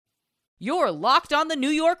You're Locked on the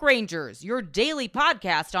New York Rangers, your daily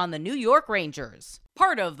podcast on the New York Rangers.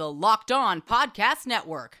 Part of the Locked On Podcast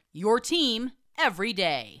Network, your team every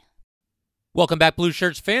day. Welcome back, Blue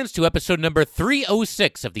Shirts fans, to episode number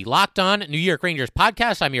 306 of the Locked On New York Rangers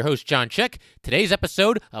podcast. I'm your host, John Chick. Today's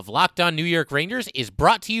episode of Locked On New York Rangers is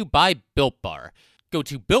brought to you by Built Bar. Go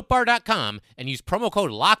to BuiltBar.com and use promo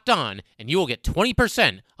code LOCKEDON, and you will get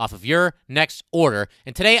 20% off of your next order.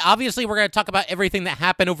 And today, obviously, we're going to talk about everything that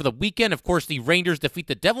happened over the weekend. Of course, the Rangers defeat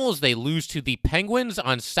the Devils. They lose to the Penguins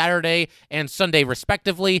on Saturday and Sunday,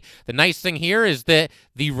 respectively. The nice thing here is that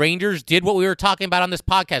the Rangers did what we were talking about on this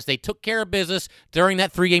podcast. They took care of business during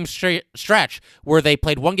that three-game stretch where they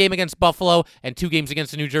played one game against Buffalo and 2 games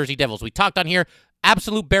against the New Jersey Devils. We talked on here,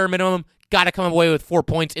 absolute bare minimum. Got to come away with 4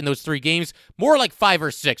 points in those 3 games. More like 5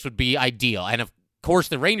 or 6 would be ideal. And of course,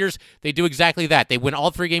 the Rangers, they do exactly that. They win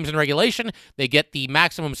all 3 games in regulation. They get the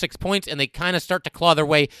maximum 6 points, and they kind of start to claw their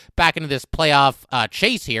way back into this playoff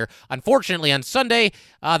chase here. Unfortunately, on Sunday,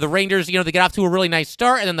 the Rangers, they get off to a really nice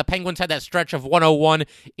start, and then the Penguins had that stretch of 101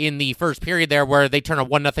 in the first period there where they turn a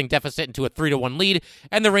 1-0 deficit into a 3-1 lead,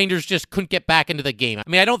 and the Rangers just couldn't get back into the game. I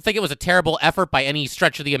mean, I don't think it was a terrible effort by any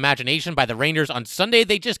stretch of the imagination by the Rangers on Sunday.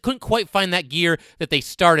 They just couldn't quite find that gear that they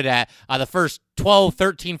started at the first 12,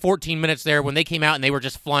 13, 14 minutes there when they came out and they were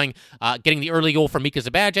just flying, getting the early goal from Mika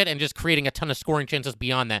Zibanejad and just creating a ton of scoring chances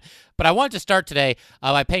beyond that. But I wanted to start today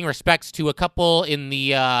by paying respects to a couple in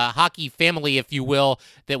the hockey family, if you will,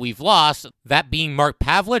 that we've lost, that being Mark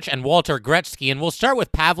Pavelich and Walter Gretzky. And we'll start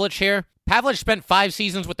with Pavelich here. Pavelich spent 5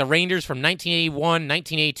 seasons with the Rangers from 1981,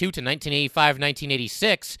 1982 to 1985,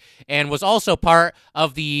 1986, and was also part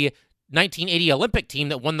of the 1980 Olympic team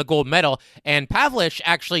that won the gold medal, and Pavelich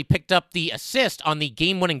actually picked up the assist on the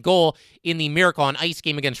game-winning goal in the Miracle on Ice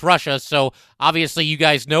game against Russia, so obviously you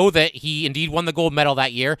guys know that he indeed won the gold medal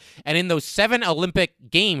that year, and in those 7 Olympic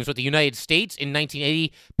games with the United States in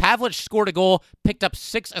 1980, Pavelich scored a goal, picked up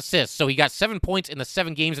 6 assists, so he got 7 points in the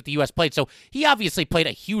 7 games that the U.S. played, so he obviously played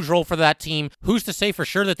a huge role for that team. Who's to say for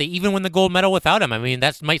sure that they even win the gold medal without him? I mean,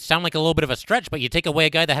 that might sound like a little bit of a stretch, but you take away a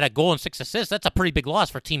guy that had a goal and 6 assists, that's a pretty big loss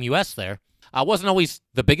for Team U.S. there. Wasn't always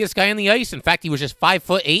the biggest guy on the ice. In fact, he was just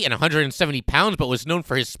 5'8" and 170 pounds, but was known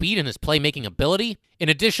for his speed and his playmaking ability. In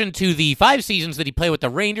addition to the 5 seasons that he played with the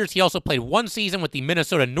Rangers, he also played 1 season with the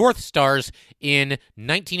Minnesota North Stars in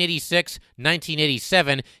 1986,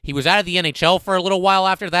 1987. He was out of the NHL for a little while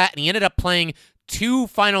after that, and he ended up playing 2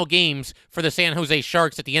 final games for the San Jose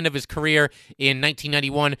Sharks at the end of his career in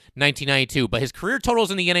 1991, 1992. But his career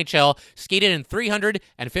totals in the NHL: skated in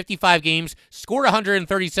 355 games, scored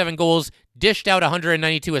 137 goals, dished out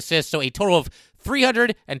 192 assists, so a total of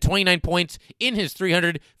 329 points in his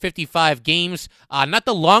 355 games. Not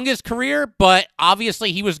the longest career, but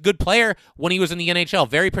obviously he was a good player when he was in the NHL.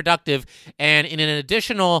 Very productive. And in an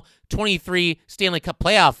additional 23 Stanley Cup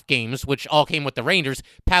playoff games, which all came with the Rangers,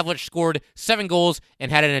 Pavelich scored 7 goals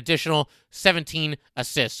and had an additional 17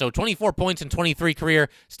 assists. So 24 points in 23 career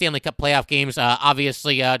Stanley Cup playoff games.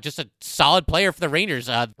 Obviously, just a solid player for the Rangers,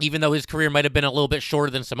 even though his career might have been a little bit shorter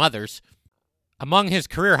than some others. Among his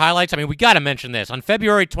career highlights, I mean, we got to mention this. On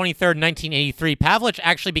February 23rd, 1983, Pavelich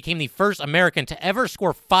actually became the first American to ever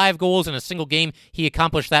score 5 goals in a single game. He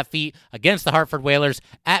accomplished that feat against the Hartford Whalers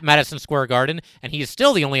at Madison Square Garden, and he is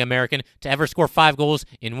still the only American to ever score 5 goals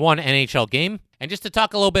in one NHL game. And just to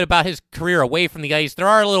talk a little bit about his career away from the ice, there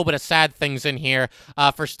are a little bit of sad things in here.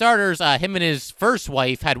 For starters, him and his first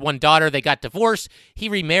wife had 1 daughter. They got divorced. He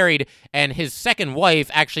remarried, and his second wife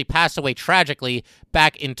actually passed away tragically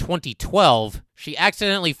back in 2012. She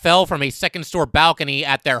accidentally fell from a second-story balcony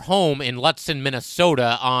at their home in Lutzen,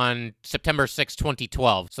 Minnesota on September 6,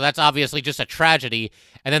 2012. So that's obviously just a tragedy.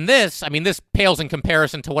 And then this pales in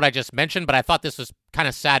comparison to what I just mentioned, but I thought this was kind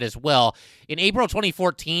of sad as well. In April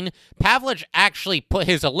 2014, Pavelich actually put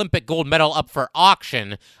his Olympic gold medal up for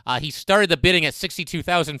auction. He started the bidding at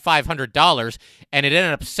 $62,500, and it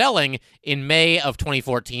ended up selling in May of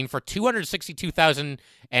 2014 for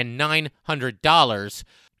 $262,900.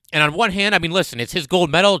 And on one hand, I mean, listen, it's his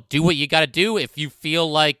gold medal. Do what you got to do. If you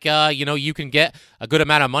feel like, you can get a good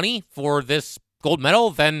amount of money for this gold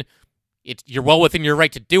medal, then you're well within your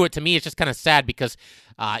right to do it. To me, it's just kind of sad because,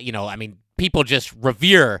 people just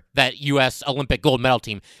revere that U.S. Olympic gold medal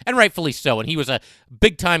team, and rightfully so. And he was a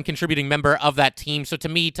big-time contributing member of that team. So to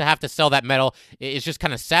me, to have to sell that medal is just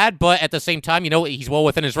kind of sad. But at the same time, he's well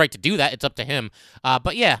within his right to do that. It's up to him.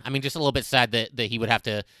 But yeah, I mean, just a little bit sad that he would have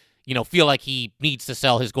to, feel like he needs to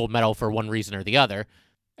sell his gold medal for one reason or the other.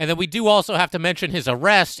 And then we do also have to mention his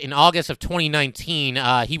arrest in August of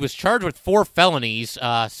 2019. He was charged with 4 felonies,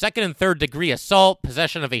 second and third degree assault,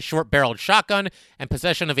 possession of a short-barreled shotgun, and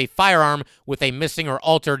possession of a firearm with a missing or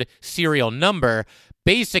altered serial number.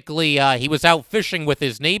 Basically, he was out fishing with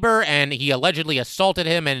his neighbor, and he allegedly assaulted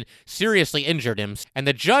him and seriously injured him. And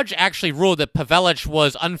the judge actually ruled that Pavelic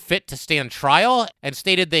was unfit to stand trial and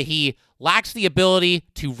stated that he lacks the ability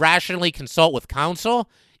to rationally consult with counsel,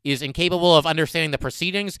 is incapable of understanding the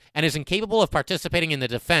proceedings, and is incapable of participating in the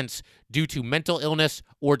defense due to mental illness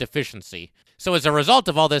or deficiency. So as a result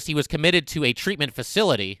of all this, he was committed to a treatment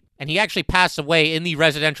facility, and he actually passed away in the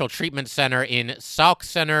residential treatment center in Sauk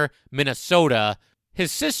Center, Minnesota.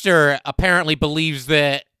 His sister apparently believes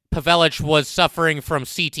that Pavelic was suffering from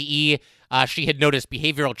CTE. She had noticed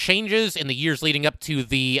behavioral changes in the years leading up to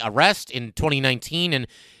the arrest in 2019, and,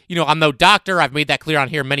 I'm no doctor. I've made that clear on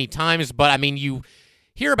here many times, but, you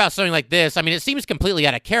hear about something like this, it seems completely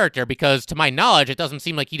out of character because, to my knowledge, it doesn't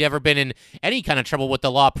seem like he'd ever been in any kind of trouble with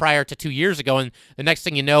the law prior to 2 years ago, and the next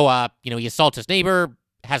thing you know, he assaults his neighbor,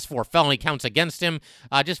 has 4 felony counts against him.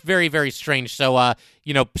 Just very, very strange. So,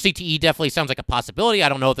 CTE definitely sounds like a possibility. I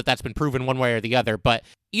don't know that that's been proven one way or the other, but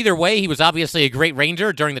either way, he was obviously a great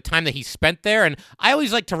Ranger during the time that he spent there, and I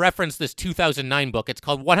always like to reference this 2009 book. It's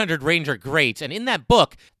called 100 Ranger Greats, and in that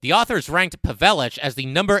book, the authors ranked Pavelic as the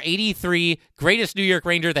number 83 greatest New York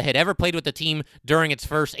Ranger that had ever played with the team during its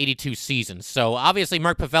first 82 seasons. So obviously,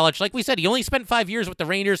 Mark Pavelic, like we said, he only spent 5 years with the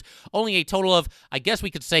Rangers, only a total of, I guess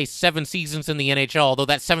we could say, 7 seasons in the NHL, although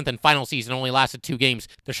that 7th and final season only lasted 2 games.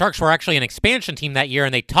 The Sharks were actually an expansion team that year,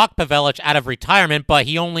 and they talked Pavelic out of retirement, but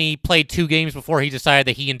he only played 2 games before he decided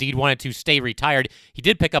that he indeed wanted to stay retired. He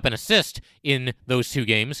did pick up an assist in those 2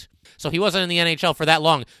 games, so he wasn't in the NHL for that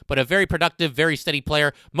long, but a very productive, very steady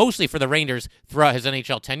player, mostly for the Rangers throughout his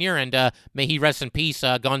NHL tenure, and may he rest in peace,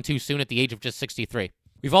 gone too soon at the age of just 63.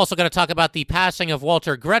 We've also got to talk about the passing of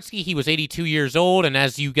Walter Gretzky. He was 82 years old, and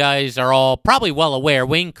as you guys are all probably well aware,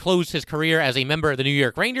 Wayne closed his career as a member of the New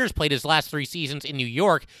York Rangers, played his last 3 seasons in New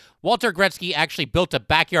York. Walter Gretzky actually built a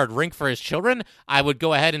backyard rink for his children. I would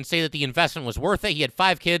go ahead and say that the investment was worth it. He had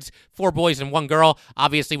 5 kids, 4 boys and 1 girl.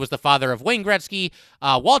 Obviously was the father of Wayne Gretzky.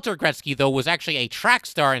 Walter Gretzky, though, was actually a track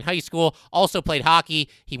star in high school, also played hockey.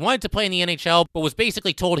 He wanted to play in the NHL, but was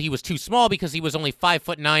basically told he was too small because he was only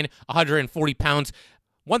 5'9", 140 pounds.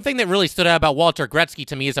 One thing that really stood out about Walter Gretzky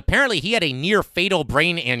to me is apparently he had a near-fatal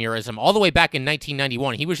brain aneurysm all the way back in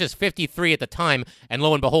 1991. He was just 53 at the time, and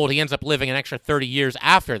lo and behold, he ends up living an extra 30 years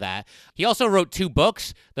after that. He also wrote 2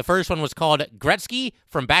 books. The first one was called Gretzky,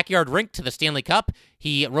 From Backyard Rink to the Stanley Cup.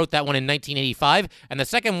 He wrote that one in 1985, and the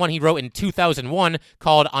second one he wrote in 2001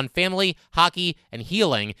 called On Family, Hockey, and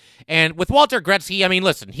Healing. And with Walter Gretzky,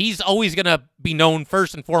 listen, he's always going to be known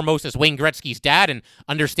first and foremost as Wayne Gretzky's dad, and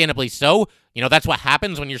understandably so. That's what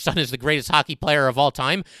happens when your son is the greatest hockey player of all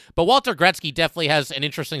time. But Walter Gretzky definitely has an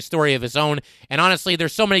interesting story of his own, and honestly,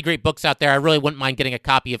 there's so many great books out there, I really wouldn't mind getting a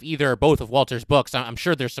copy of either or both of Walter's books. I'm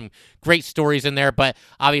sure there's some great stories in there, but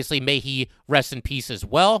obviously may he rest in peace as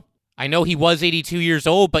well. I know he was 82 years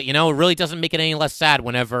old, but, it really doesn't make it any less sad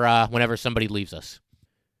whenever somebody leaves us.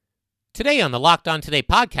 Today on the Locked On Today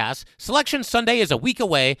podcast, Selection Sunday is a week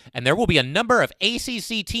away, and there will be a number of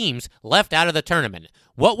ACC teams left out of the tournament.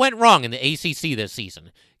 What went wrong in the ACC this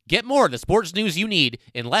season? Get more of the sports news you need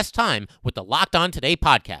in less time with the Locked On Today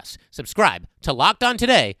podcast. Subscribe to Locked On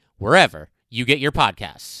Today wherever you get your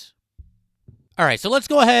podcasts. All right, so let's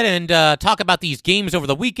go ahead and talk about these games over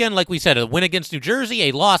the weekend. Like we said, a win against New Jersey,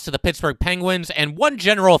 a loss to the Pittsburgh Penguins, and one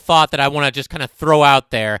general thought that I want to just kind of throw out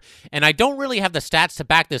there, and I don't really have the stats to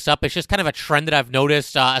back this up. It's just kind of a trend that I've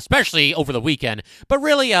noticed, especially over the weekend, but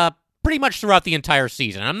really pretty much throughout the entire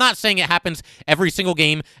season. I'm not saying it happens every single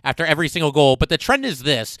game after every single goal, but the trend is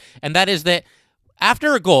this, and that is that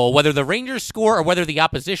after a goal, whether the Rangers score or whether the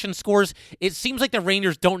opposition scores, it seems like the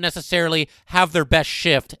Rangers don't necessarily have their best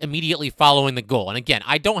shift immediately following the goal. And again,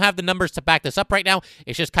 I don't have the numbers to back this up right now.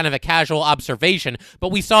 It's just kind of a casual observation,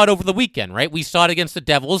 but we saw it over the weekend, right? We saw it against the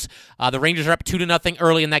Devils. The Rangers are up 2-0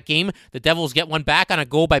 early in that game. The Devils get one back on a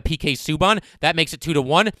goal by PK Subban. That makes it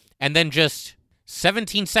 2-1, and then just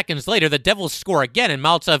 17 seconds later, the Devils score again, and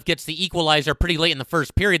Maltsev gets the equalizer pretty late in the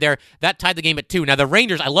first period there. That tied the game at 2. Now, the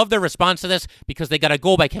Rangers, I love their response to this because they got a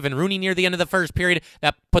goal by Kevin Rooney near the end of the first period.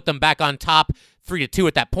 That put them back on top 3-2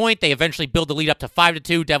 at that point. They eventually build the lead up to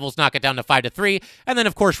 5-2. Devils knock it down to 5-3. And then,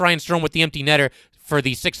 of course, Ryan Strome with the empty netter for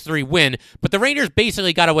the 6-3 win. But the Rangers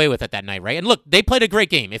basically got away with it that night, right? And look, they played a great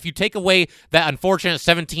game. If you take away that unfortunate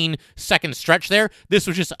 17-second stretch there, this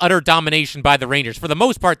was just utter domination by the Rangers. For the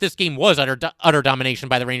most part, this game was utter domination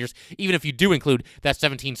by the Rangers, even if you do include that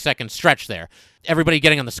 17-second stretch there. everybody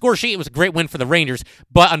getting on the score sheet. It was a great win for the Rangers,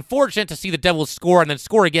 but unfortunate to see the Devils score and then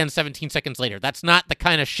score again 17 seconds later. That's not the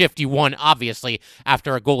kind of shift you want, obviously,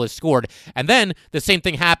 after a goal is scored. And then the same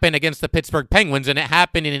thing happened against the Pittsburgh Penguins, and it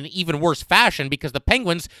happened in an even worse fashion because the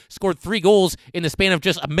Penguins scored 3 goals in the span of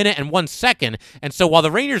just a minute and 1 second. And so while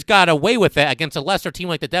the Rangers got away with it against a lesser team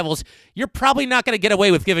like the Devils, you're probably not going to get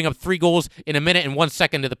away with giving up 3 goals in a minute and 1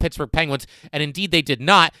 second to the Pittsburgh Penguins. And indeed they did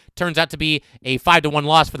not. Turns out to be a 5-1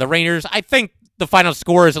 loss for the Rangers. I think the final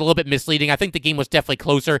score is a little bit misleading. I think the game was definitely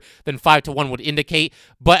closer than 5-1 would indicate.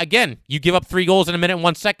 But again, you give up 3 goals in a minute and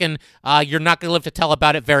 1 second, you're not going to live to tell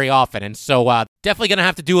about it very often. And so definitely going to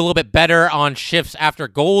have to do a little bit better on shifts after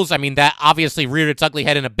goals. I mean, that obviously reared its ugly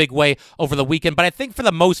head in a big way over the weekend. But I think for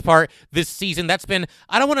the most part this season, that's been,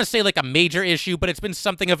 I don't want to say like a major issue, but it's been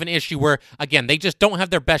something of an issue where, again, they just don't have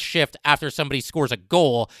their best shift after somebody scores a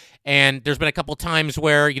goal. And there's been a couple times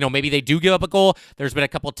where, maybe they do give up a goal. There's been a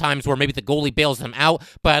couple times where maybe the goalie bails them out.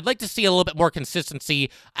 But I'd like to see a little bit more consistency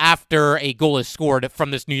after a goal is scored from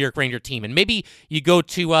this New York Ranger team. And maybe you go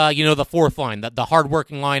to, the fourth line, the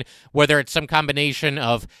hard-working line, whether it's some combination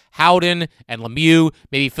of Howden and Lemieux,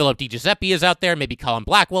 maybe Philip DiGiuseppe is out there, maybe Colin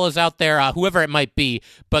Blackwell is out there, whoever it might be.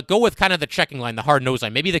 But go with kind of the checking line, the hard-nosed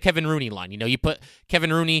line, maybe the Kevin Rooney line. You put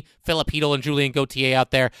Kevin Rooney, Philip Hedl, and Julien Gauthier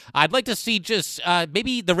out there. I'd like to see just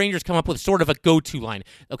maybe the Rangers come up with sort of a go-to line.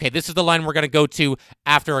 Okay, this is the line we're going to go to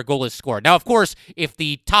after a goal is scored. Now, of course, if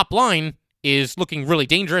the top line is looking really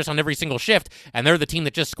dangerous on every single shift, and they're the team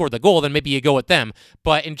that just scored the goal, then maybe you go with them.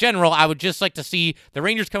 But in general, I would just like to see the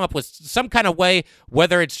Rangers come up with some kind of way,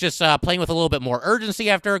 whether it's just playing with a little bit more urgency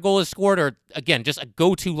after a goal is scored, or, again, just a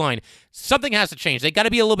go-to line. Something has to change. They got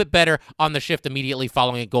to be a little bit better on the shift immediately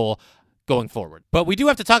following a goal going forward. But we do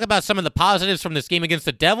have to talk about some of the positives from this game against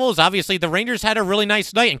the Devils. Obviously, the Rangers had a really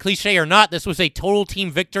nice night, and cliche or not, this was a total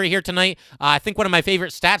team victory here tonight. I think one of my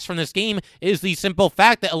favorite stats from this game is the simple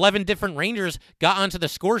fact that 11 different Rangers got onto the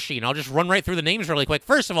score sheet, and I'll just run right through the names really quick.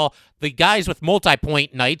 First of all, the guys with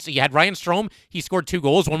multi-point nights. You had Ryan Strome. He scored 2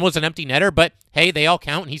 goals. One was an empty netter, but hey, they all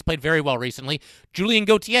count, and he's played very well recently. Julien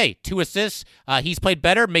Gauthier, 2 assists. He's played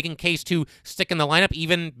better, making case to stick in the lineup,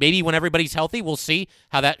 even maybe when everybody's healthy. We'll see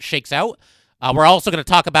how that shakes out. We're also going to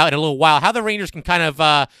talk about in a little while how the Rangers can kind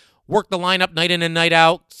of work the lineup night in and night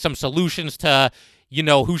out, some solutions to,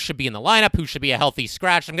 who should be in the lineup, who should be a healthy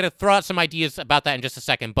scratch. I'm going to throw out some ideas about that in just a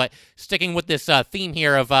second, but sticking with this theme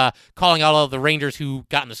here of calling out all of the Rangers who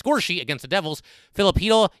got in the score sheet against the Devils, Philip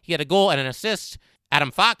Hedl, he had a goal and an assist. Adam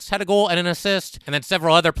Fox had a goal and an assist, and then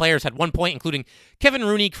several other players had 1 point, including Kevin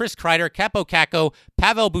Rooney, Chris Kreider, Kaapo Kakko,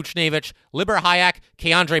 Pavel Buchnevich, Libor Hajek,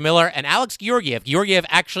 K'Andre Miller, and Alex Georgiev. Georgiev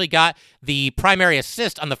actually got the primary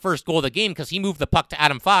assist on the first goal of the game because he moved the puck to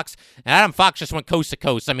Adam Fox, and Adam Fox just went coast to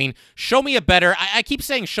coast. I mean, show me a better, I keep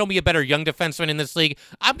saying show me a better young defenseman in this league.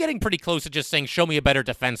 I'm getting pretty close to just saying show me a better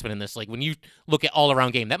defenseman in this league when you look at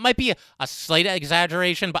all-around game. That might be a slight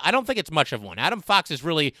exaggeration, but I don't think it's much of one. Adam Fox is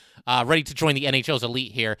really ready to join the NHL's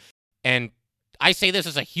elite here, and I say this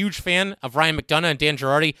as a huge fan of Ryan McDonough and Dan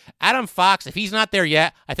Girardi. Adam Fox, if he's not there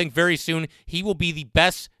yet, I think very soon he will be the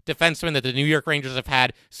best defenseman that the New York Rangers have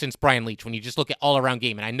had since Brian Leetch when you just look at all-around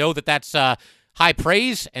game. And I know that that's high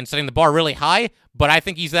praise and setting the bar really high, but I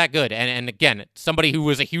think he's that good. And again, somebody who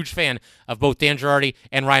was a huge fan of both Dan Girardi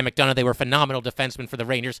and Ryan McDonough, they were phenomenal defensemen for the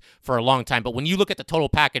Rangers for a long time. But when you look at the total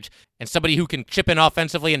package and somebody who can chip in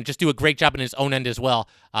offensively and just do a great job in his own end as well,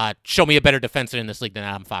 show me a better defenseman in this league than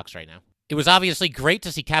Adam Fox right now. It was obviously great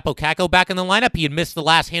to see Kaapo Kakko back in the lineup. He had missed the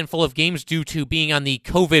last handful of games due to being on the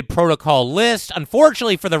COVID protocol list.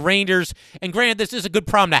 Unfortunately for the Rangers, and granted this is a good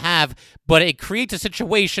problem to have, but it creates a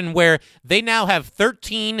situation where they now have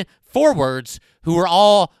 13 forwards who are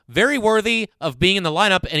all very worthy of being in the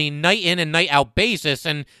lineup on a night in and night out basis.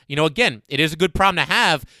 And, again, it is a good problem to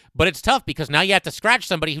have, but it's tough because now you have to scratch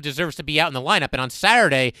somebody who deserves to be out in the lineup. And on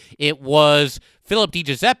Saturday, it was Philip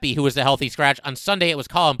DiGiuseppe who was the healthy scratch. On Sunday, it was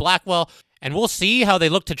Colin Blackwell. And we'll see how they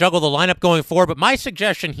look to juggle the lineup going forward. But my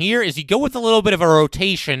suggestion here is you go with a little bit of a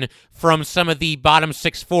rotation from some of the bottom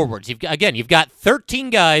 6 forwards. You've got 13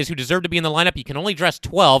 guys who deserve to be in the lineup. You can only dress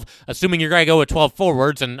 12, assuming you're going to go with 12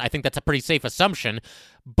 forwards, and I think that's a pretty safe assumption.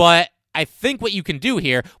 But I think what you can do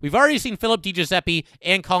here, we've already seen Philip DiGiuseppe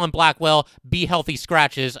and Colin Blackwell be healthy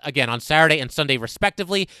scratches, again, on Saturday and Sunday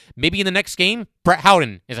respectively. Maybe in the next game, Brett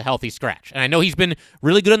Howden is a healthy scratch. And I know he's been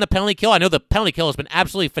really good on the penalty kill. I know the penalty kill has been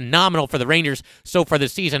absolutely phenomenal for the Rangers so far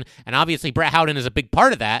this season, and obviously Brett Howden is a big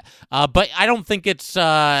part of that. But I don't think it's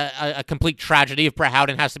a complete tragedy if Brett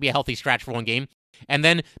Howden has to be a healthy scratch for one game. And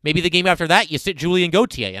then maybe the game after that, you sit Julien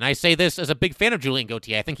Gauthier. And I say this as a big fan of Julien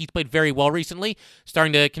Gauthier. I think he's played very well recently,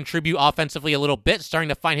 starting to contribute offensively a little bit, starting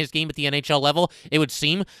to find his game at the NHL level, it would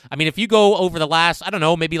seem. I mean, if you go over the last, I don't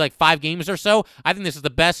know, maybe like 5 games or so, I think this is the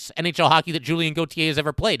best NHL hockey that Julien Gauthier has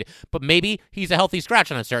ever played. But maybe he's a healthy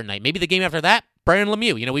scratch on a certain night. Maybe the game after that, Brandon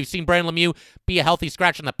Lemieux. We've seen Brandon Lemieux be a healthy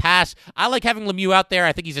scratch in the past. I like having Lemieux out there.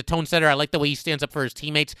 I think he's a tone setter. I like the way he stands up for his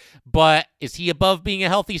teammates. But is he above being a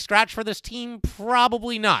healthy scratch for this team?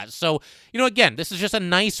 Probably not. So, again, this is just a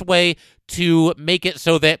nice way to make it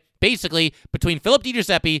so that basically between Philip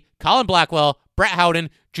DiGiuseppe, Colin Blackwell, Brett Howden,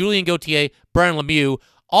 Julien Gauthier, Brandon Lemieux,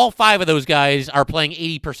 all 5 of those guys are playing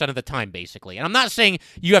 80% of the time, basically. And I'm not saying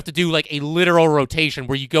you have to do like a literal rotation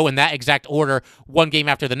where you go in that exact order one game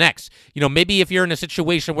after the next. Maybe if you're in a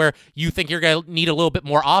situation where you think you're going to need a little bit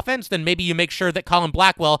more offense, then maybe you make sure that Colin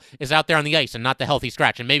Blackwell is out there on the ice and not the healthy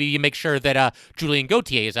scratch. And maybe you make sure that Julien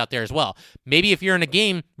Gauthier is out there as well. Maybe if you're in a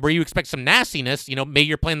game where you expect some nastiness, maybe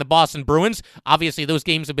you're playing the Boston Bruins. Obviously, those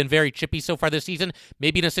games have been very chippy so far this season.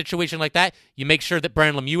 Maybe in a situation like that, you make sure that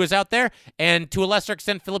Brandon Lemieux is out there. And to a lesser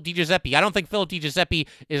extent, Philip DiGiuseppe. I don't think Philip DiGiuseppe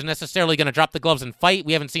is necessarily going to drop the gloves and fight.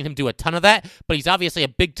 We haven't seen him do a ton of that, but he's obviously a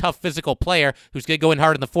big, tough, physical player who's going to go in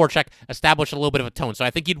hard in the forecheck, establish a little bit of a tone. So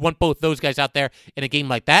I think you'd want both those guys out there in a game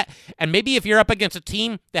like that. And maybe if you're up against a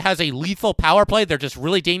team that has a lethal power play, they're just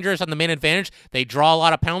really dangerous on the man advantage, they draw a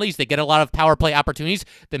lot of penalties, they get a lot of power play opportunities,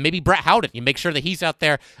 then maybe Brett Howden. You make sure that he's out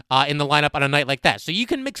there in the lineup on a night like that. So you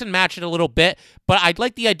can mix and match it a little bit, but I'd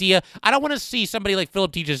like the idea. I don't want to see somebody like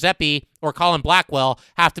Philip DiGiuseppe or Colin Blackwell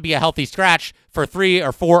have to be a healthy scratch for 3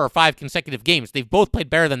 or 4 or 5 consecutive games. They've both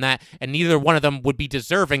played better than that, and neither one of them would be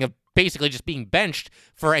deserving of basically just being benched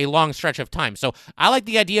for a long stretch of time. So I like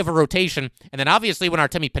the idea of a rotation, and then obviously when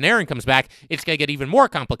Artemi Panarin comes back, it's going to get even more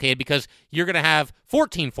complicated because you're going to have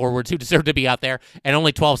 14 forwards who deserve to be out there and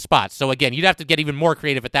only 12 spots. So again, you'd have to get even more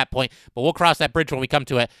creative at that point, but we'll cross that bridge when we come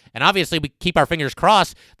to it. And obviously we keep our fingers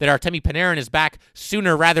crossed that Artemi Panarin is back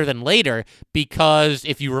sooner rather than later, because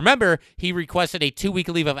if you remember, he requested a 2-week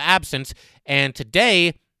leave of absence, and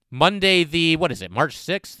today, Monday March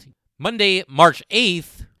 6th? Monday, March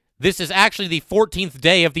 8th, this is actually the 14th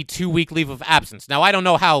day of the 2-week leave of absence. Now, I don't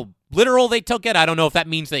know how literal they took it. I don't know if that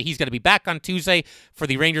means that he's going to be back on Tuesday for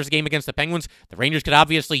the Rangers game against the Penguins. The Rangers could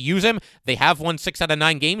obviously use him. They have won 6 out of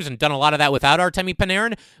 9 games and done a lot of that without Artemi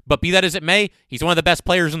Panarin. But be that as it may, he's one of the best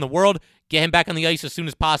players in the world. Get him back on the ice as soon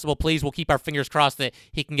as possible, please. We'll keep our fingers crossed that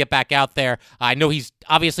he can get back out there. I know he's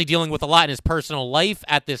obviously dealing with a lot in his personal life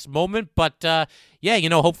at this moment, but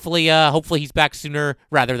hopefully he's back sooner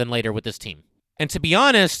rather than later with this team. And to be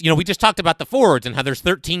honest, we just talked about the forwards and how there's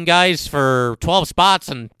 13 guys for 12 spots,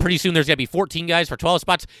 and pretty soon there's going to be 14 guys for 12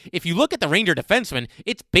 spots. If you look at the Ranger defensemen,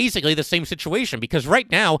 it's basically the same situation, because right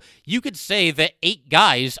now you could say that 8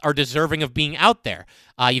 guys are deserving of being out there.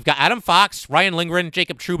 You've got Adam Fox, Ryan Lindgren,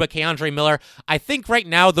 Jacob Trouba, K'Andre Miller. I think right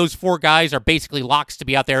now those 4 guys are basically locks to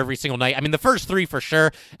be out there every single night. I mean, the first 3 for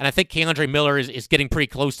sure, and I think K'Andre Miller is getting pretty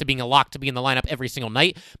close to being a lock to be in the lineup every single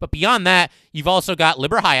night. But beyond that, you've also got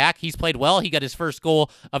Liber Hajek. He's played well. He got his first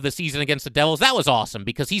goal of the season against the Devils. That was awesome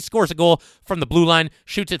because he scores a goal from the blue line,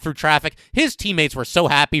 shoots it through traffic. His teammates were so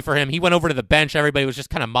happy for him. He went over to the bench. Everybody was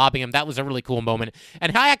just kind of mobbing him. That was a really cool moment.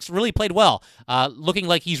 And Hajek's really played well, looking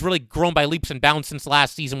like he's really grown by leaps and bounds since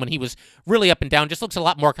last season when he was really up and down. Just looks a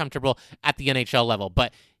lot more comfortable at the NHL level.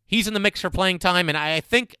 But he's in the mix for playing time, and I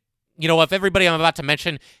think of everybody I'm about to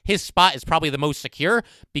mention, his spot is probably the most secure,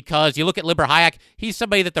 because you look at Liber Hajek, he's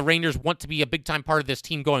somebody that the Rangers want to be a big-time part of this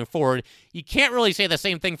team going forward. You can't really say the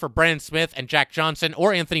same thing for Brendan Smith and Jack Johnson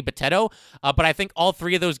or Anthony Bitetto, but I think all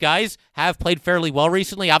 3 of those guys have played fairly well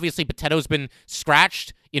recently. Obviously, Bitetto's been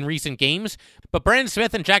scratched in recent games, but Brendan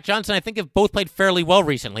Smith and Jack Johnson, I think, have both played fairly well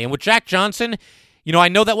recently. And with Jack Johnson, I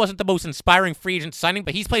know that wasn't the most inspiring free agent signing,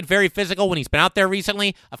 but he's played very physical when he's been out there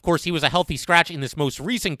recently. Of course, he was a healthy scratch in this most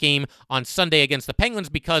recent game on Sunday against the Penguins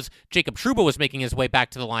because Jacob Trouba was making his way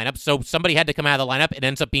back to the lineup. So somebody had to come out of the lineup. It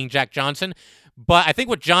ends up being Jack Johnson. But I think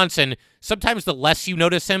with Johnson, sometimes the less you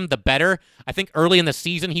notice him, the better. I think early in the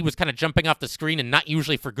season, he was kind of jumping off the screen and not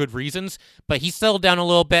usually for good reasons. But he's settled down a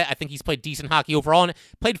little bit. I think he's played decent hockey overall and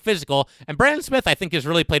played physical. And Brandon Smith, I think, has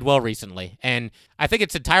really played well recently. And I think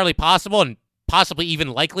it's entirely possible and possibly even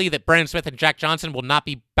likely that Brandon Smith and Jack Johnson will not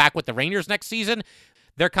be back with the Rangers next season.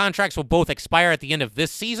 Their contracts will both expire at the end of this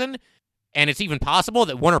season, and it's even possible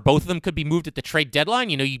that one or both of them could be moved at the trade deadline.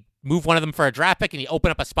 You move one of them for a draft pick and you open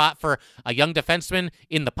up a spot for a young defenseman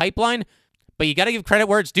in the pipeline, but you got to give credit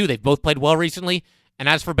where it's due. They've both played well recently, And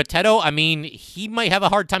as for Boteto, I mean, he might have a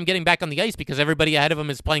hard time getting back on the ice because everybody ahead of him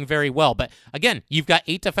is playing very well. But again, you've got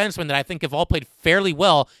 8 defensemen that I think have all played fairly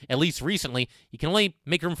well, at least recently. You can only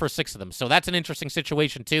make room for 6 of them. So that's an interesting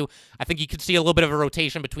situation, too. I think you could see a little bit of a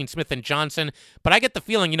rotation between Smith and Johnson. But I get the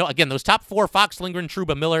feeling, again, those top 4, Fox, Lindgren,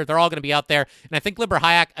 Trouba, Miller, they're all going to be out there. And I think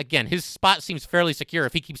Libor-Hajek, again, his spot seems fairly secure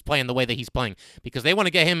if he keeps playing the way that he's playing because they want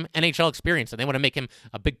to get him NHL experience and they want to make him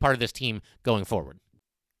a big part of this team going forward.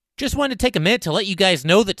 Just wanted to take a minute to let you guys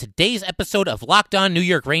know that today's episode of Locked On New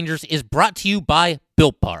York Rangers is brought to you by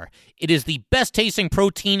Built Bar. It is the best tasting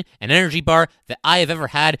protein and energy bar that I have ever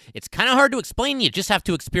had. It's kind of hard to explain. You just have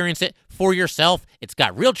to experience it for yourself. It's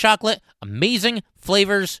got real chocolate, amazing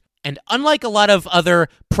flavors, and unlike a lot of other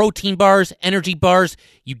protein bars, energy bars,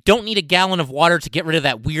 you don't need a gallon of water to get rid of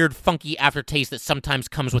that weird, funky aftertaste that sometimes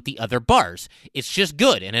comes with the other bars. It's just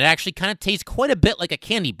good, and it actually kind of tastes quite a bit like a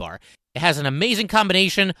candy bar. It has an amazing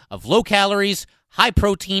combination of low calories, high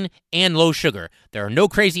protein, and low sugar. There are no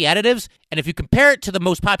crazy additives, and if you compare it to the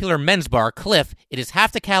most popular men's bar, Cliff, it is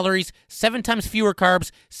half the calories, 7 times fewer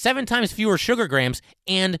carbs, 7 times fewer sugar grams,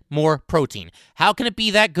 and more protein. How can it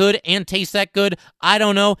be that good and taste that good? I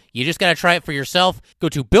don't know. You just got to try it for yourself. Go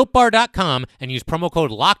to BuiltBar.com and use promo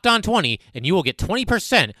code LOCKEDON20, and you will get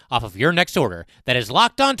 20% off of your next order. That is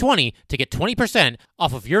LOCKEDON20 to get 20%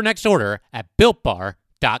 off of your next order at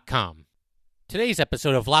BuiltBar.com. Today's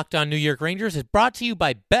episode of Locked On New York Rangers is brought to you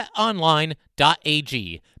by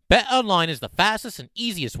BetOnline.ag. BetOnline is the fastest and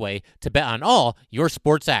easiest way to bet on all your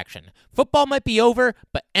sports action. Football might be over,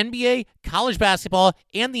 but NBA, college basketball,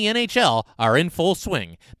 and the NHL are in full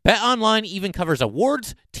swing. BetOnline even covers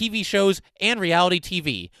awards, TV shows, and reality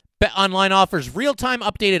TV. BetOnline offers real-time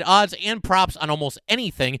updated odds and props on almost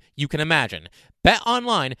anything you can imagine.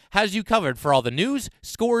 BetOnline has you covered for all the news,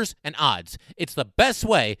 scores, and odds. It's the best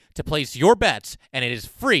way to place your bets, and it is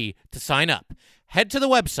free to sign up. Head to the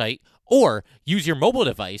website or use your mobile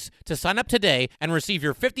device to sign up today and receive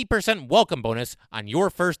your 50% welcome bonus on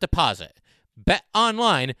your first deposit.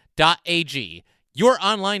 BetOnline.ag, your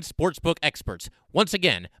online sportsbook experts. Once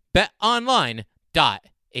again, BetOnline.ag.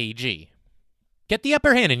 Get the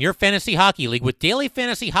upper hand in your fantasy hockey league with daily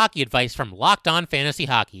fantasy hockey advice from Locked On Fantasy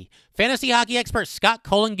Hockey. Fantasy hockey expert Scott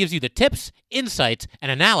Cullen gives you the tips, insights,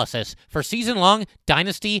 and analysis for season-long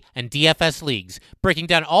Dynasty and DFS leagues, breaking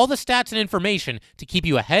down all the stats and information to keep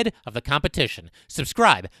you ahead of the competition.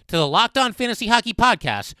 Subscribe to the Locked On Fantasy Hockey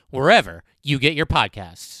podcast wherever you get your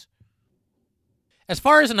podcasts. As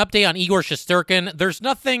far as an update on Igor Shesterkin, there's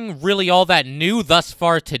nothing really all that new thus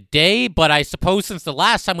far today, but I suppose since the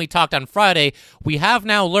last time we talked on Friday, we have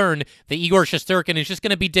now learned that Igor Shesterkin is just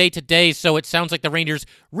going to be day-to-day, so it sounds like the Rangers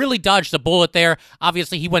really dodged the bullet there.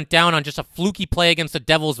 Obviously, he went down on just a fluky play against the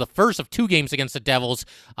Devils, the first of 2 games against the Devils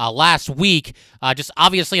last week. Just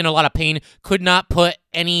obviously in a lot of pain, could not put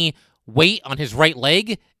any weight on his right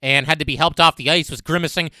leg and had to be helped off the ice, was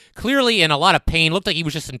grimacing, clearly in a lot of pain, looked like he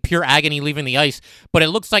was just in pure agony leaving the ice, but it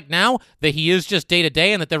looks like now that he is just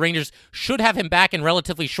day-to-day and that the Rangers should have him back in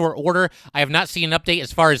relatively short order. I have not seen an update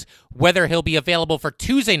as far as whether he'll be available for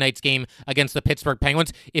Tuesday night's game against the Pittsburgh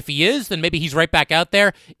Penguins. If he is, then maybe he's right back out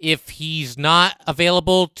there. If he's not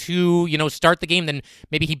available to, start the game, then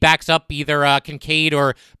maybe he backs up either Kincaid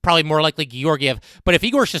or probably more likely Georgiev. But if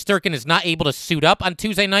Igor Shesterkin is not able to suit up on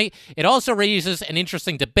Tuesday night, it also raises an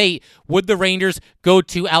interesting debate. Would the Rangers go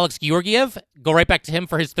to Alex Georgiev, go right back to him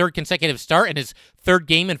for his 3rd consecutive start and his 3rd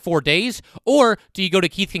game in 4 days? Or do you go to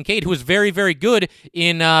Keith Kincaid, who was very, very good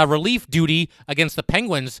in relief duty against the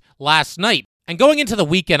Penguins last night? And going into the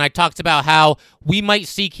weekend, I talked about how we might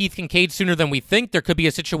see Keith Kincaid sooner than we think. There could be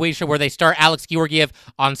a situation where they start Alex Georgiev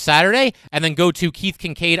on Saturday and then go to Keith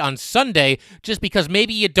Kincaid on Sunday, just because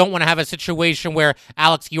maybe you don't want to have a situation where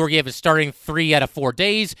Alex Georgiev is starting 3 out of 4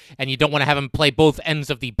 days and you don't want to have him play both ends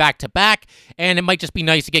of the back-to-back. And it might just be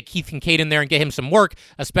nice to get Keith Kincaid in there and get him some work,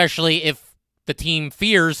 especially if the team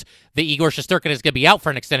fears that Igor Shesterkin is going to be out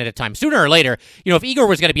for an extended time. Sooner or later, if Igor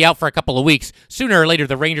was going to be out for a couple of weeks, sooner or later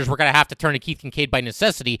the Rangers were going to have to turn to Keith Kincaid by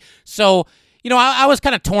necessity. So, I was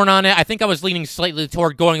kind of torn on it. I think I was leaning slightly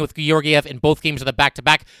toward going with Georgiev in both games of the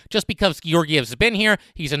back-to-back, just because Georgiev's been here.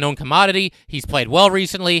 He's a known commodity. He's played well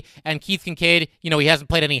recently. And Keith Kincaid, he hasn't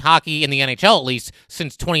played any hockey in the NHL at least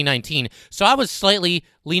since 2019. So I was slightly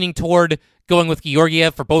leaning toward going with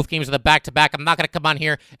Georgiev for both games of the back-to-back. I'm not going to come on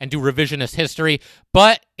here and do revisionist history,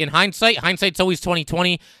 but in hindsight's always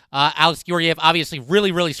 2020. Alex Georgiev obviously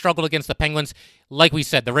really, really struggled against the Penguins. Like we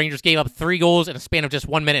said, the Rangers gave up 3 goals in a span of just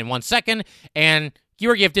 1 minute and 1 second, and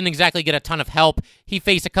Georgiev didn't exactly get a ton of help. He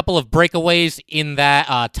faced a couple of breakaways in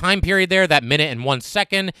that time period there, that minute and 1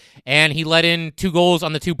 second, and he let in 2 goals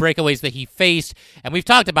on the 2 breakaways that he faced. And we've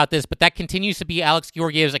talked about this, but that continues to be Alex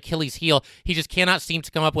Georgiev's Achilles heel. He just cannot seem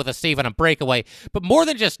to come up with a save on a breakaway. But more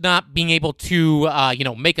than just not being able to,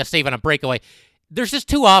 make a save on a breakaway, there's just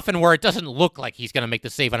too often where it doesn't look like he's going to make the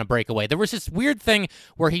save on a breakaway. There was this weird thing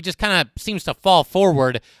where he just kind of seems to fall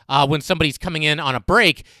forward when somebody's coming in on a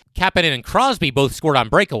break. Kapanen and Crosby both scored on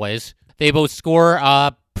breakaways. They both score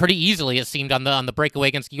pretty easily, it seemed, on the breakaway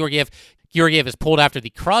against Georgiev. Georgiev is pulled after the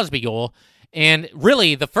Crosby goal. And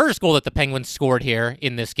really, the first goal that the Penguins scored here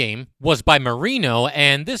in this game was by Marino,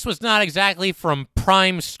 and this was not exactly from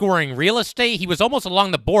prime scoring real estate. He was almost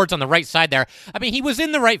along the boards on the right side there. I mean, he was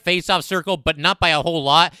in the right faceoff circle, but not by a whole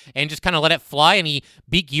lot, and just kind of let it fly, and he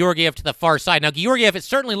beat Georgiev to the far side. Now, Georgiev, it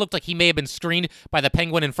certainly looked like he may have been screened by the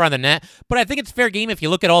Penguin in front of the net, but I think it's fair game if you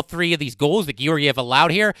look at all 3 of these goals that Georgiev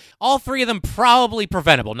allowed here. All 3 of them probably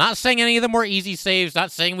preventable. Not saying any of them were easy saves,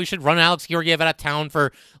 not saying we should run Alex Georgiev out of town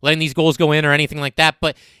for letting these goals go in or anything like that,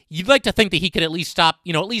 but you'd like to think that he could at least stop,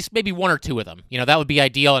 at least maybe 1 or 2 of them. That would be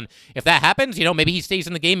ideal, and if that happens, maybe he stays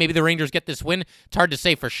in the game, maybe the Rangers get this win. It's hard to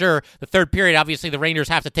say for sure. The third period, obviously, the Rangers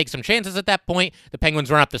have to take some chances at that point. The Penguins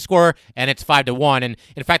run up the score, and it's 5-1, and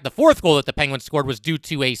in fact, the 4th goal that the Penguins scored was due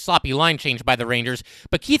to a sloppy line change by the Rangers,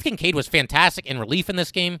 but Keith Kinkaid was fantastic in relief in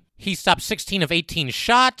this game. He stopped 16 of 18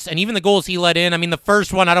 shots, and even the goals he let in, I mean, the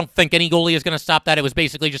first one, I don't think any goalie is going to stop that. It was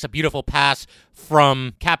basically just a beautiful pass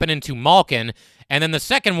from Kapanen to Malkin. And then the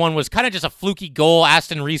second one was kind of just a fluky goal.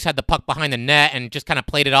 Aston Reese had the puck behind the net and just kind of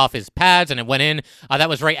played it off his pads, and it went in. That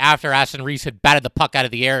was right after Aston Reese had batted the puck out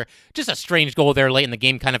of the air. Just a strange goal there late in the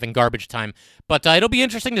game, kind of in garbage time. But it'll be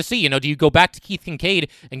interesting to see. Do you go back to Keith Kinkaid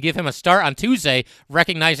and give him a start on Tuesday,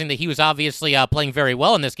 recognizing that he was obviously playing very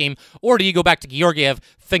well in this game, or do you go back to Georgiev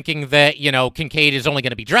thinking that, Kinkaid is only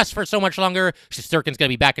going to be dressed for so much longer, Shesterkin's going to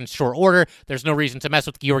be back in short order, there's no reason to mess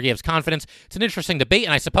with Georgiev's confidence? It's an interesting debate,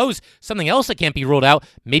 and I suppose something else that can't be ruled out,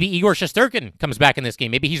 maybe Igor Shesterkin comes back in this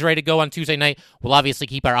game. Maybe he's ready to go on Tuesday night. We'll obviously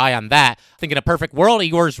keep our eye on that. I think in a perfect world,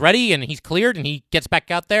 Igor's ready, and he's cleared, and he gets back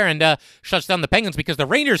out there and shuts down the Penguins, because the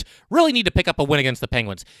Rangers really need to pick up a win against the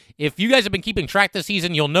Penguins. If you guys have been keeping track this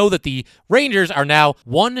season, you'll know that the Rangers are now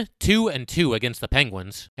 1-2-2 against the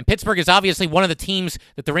Penguins, and Pittsburgh is obviously one of the teams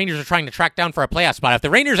that the Rangers are trying to track down for a playoff spot. If the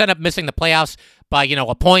Rangers end up missing the playoffs by,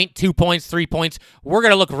 a point, 2 points, 3 points, we're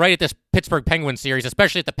going to look right at this Pittsburgh Penguins series,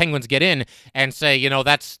 especially if the Penguins get in, and say,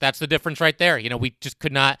 that's the difference right there. We just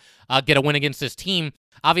could not get a win against this team.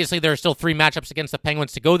 Obviously, there are still 3 matchups against the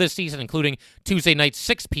Penguins to go this season, including Tuesday night's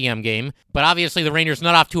 6 p.m. game. But obviously, the Rangers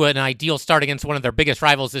not off to an ideal start against one of their biggest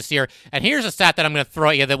rivals this year. And here's a stat that I'm going to throw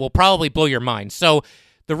at you that will probably blow your mind. So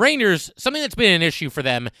the Rangers, something that's been an issue for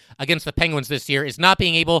them against the Penguins this year is not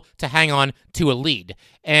being able to hang on to a lead.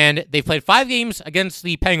 And they've played 5 games against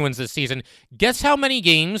the Penguins this season. Guess how many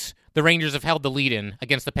games the Rangers have held the lead in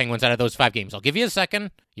against the Penguins out of those 5 games? I'll give you a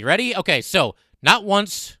second. You ready? Okay, so not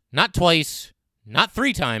once, not twice, not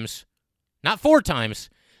 3 times, not 4 times.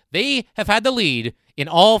 They have had the lead in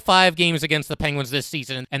all 5 games against the Penguins this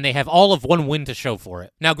season, and they have all of 1 win to show for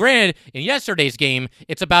it. Now, granted, in yesterday's game,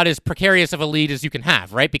 it's about as precarious of a lead as you can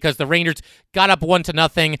have, right? Because the Rangers got up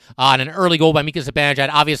 1-0 on an early goal by Mika Zibanejad.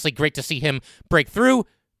 Obviously, great to see him break through,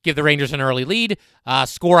 give the Rangers an early lead,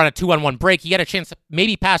 score on a 2-on-1 break. He had a chance to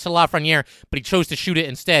maybe pass to Lafreniere, but he chose to shoot it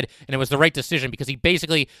instead, and it was the right decision because he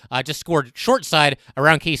basically just scored short side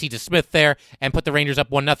around Casey DeSmith there and put the Rangers up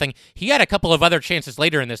 1-0. He had a couple of other chances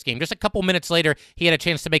later in this game. Just a couple minutes later, he had a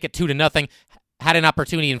chance to make it 2-0. Had an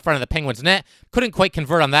opportunity in front of the Penguins' net, couldn't quite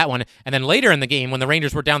convert on that one. And then later in the game, when the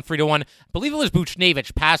Rangers were down 3-1, I believe it was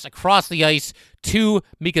Buchnevich passed across the ice to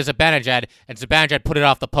Mika Zibanejad, and Zibanejad put it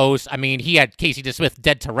off the post. I mean, he had Casey DeSmith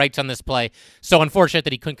dead to rights on this play, so unfortunate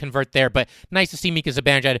that he couldn't convert there, but nice to see Mika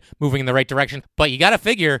Zibanejad moving in the right direction. But you got to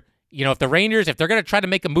figure, if the Rangers, if they're going to try to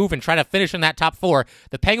make a move and try to finish in that top 4,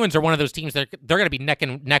 the Penguins are one of those teams that they're going to be neck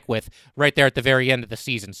and neck with right there at the very end of the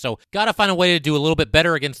season. So got to find a way to do a little bit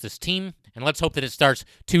better against this team, and let's hope that it starts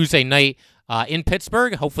Tuesday night in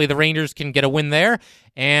Pittsburgh. Hopefully the Rangers can get a win there.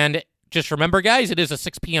 And just remember, guys, it is a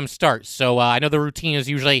 6 p.m. start. So I know the routine is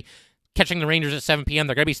usually catching the Rangers at 7 p.m.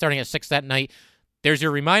 They're going to be starting at 6 that night. There's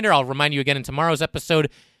your reminder. I'll remind you again in tomorrow's episode.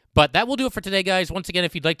 But that will do it for today, guys. Once again,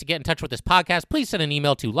 if you'd like to get in touch with this podcast, please send an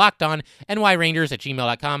email to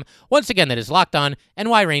lockedonnyrangers@gmail.com. Once again, that is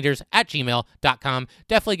lockedonnyrangers@gmail.com.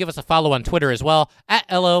 Definitely give us a follow on Twitter as well,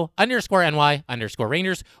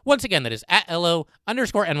 @LO_NY_Rangers. Once again, that is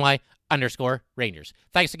 @LO_NY_Rangers.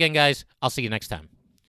 Thanks again, guys. I'll see you next time.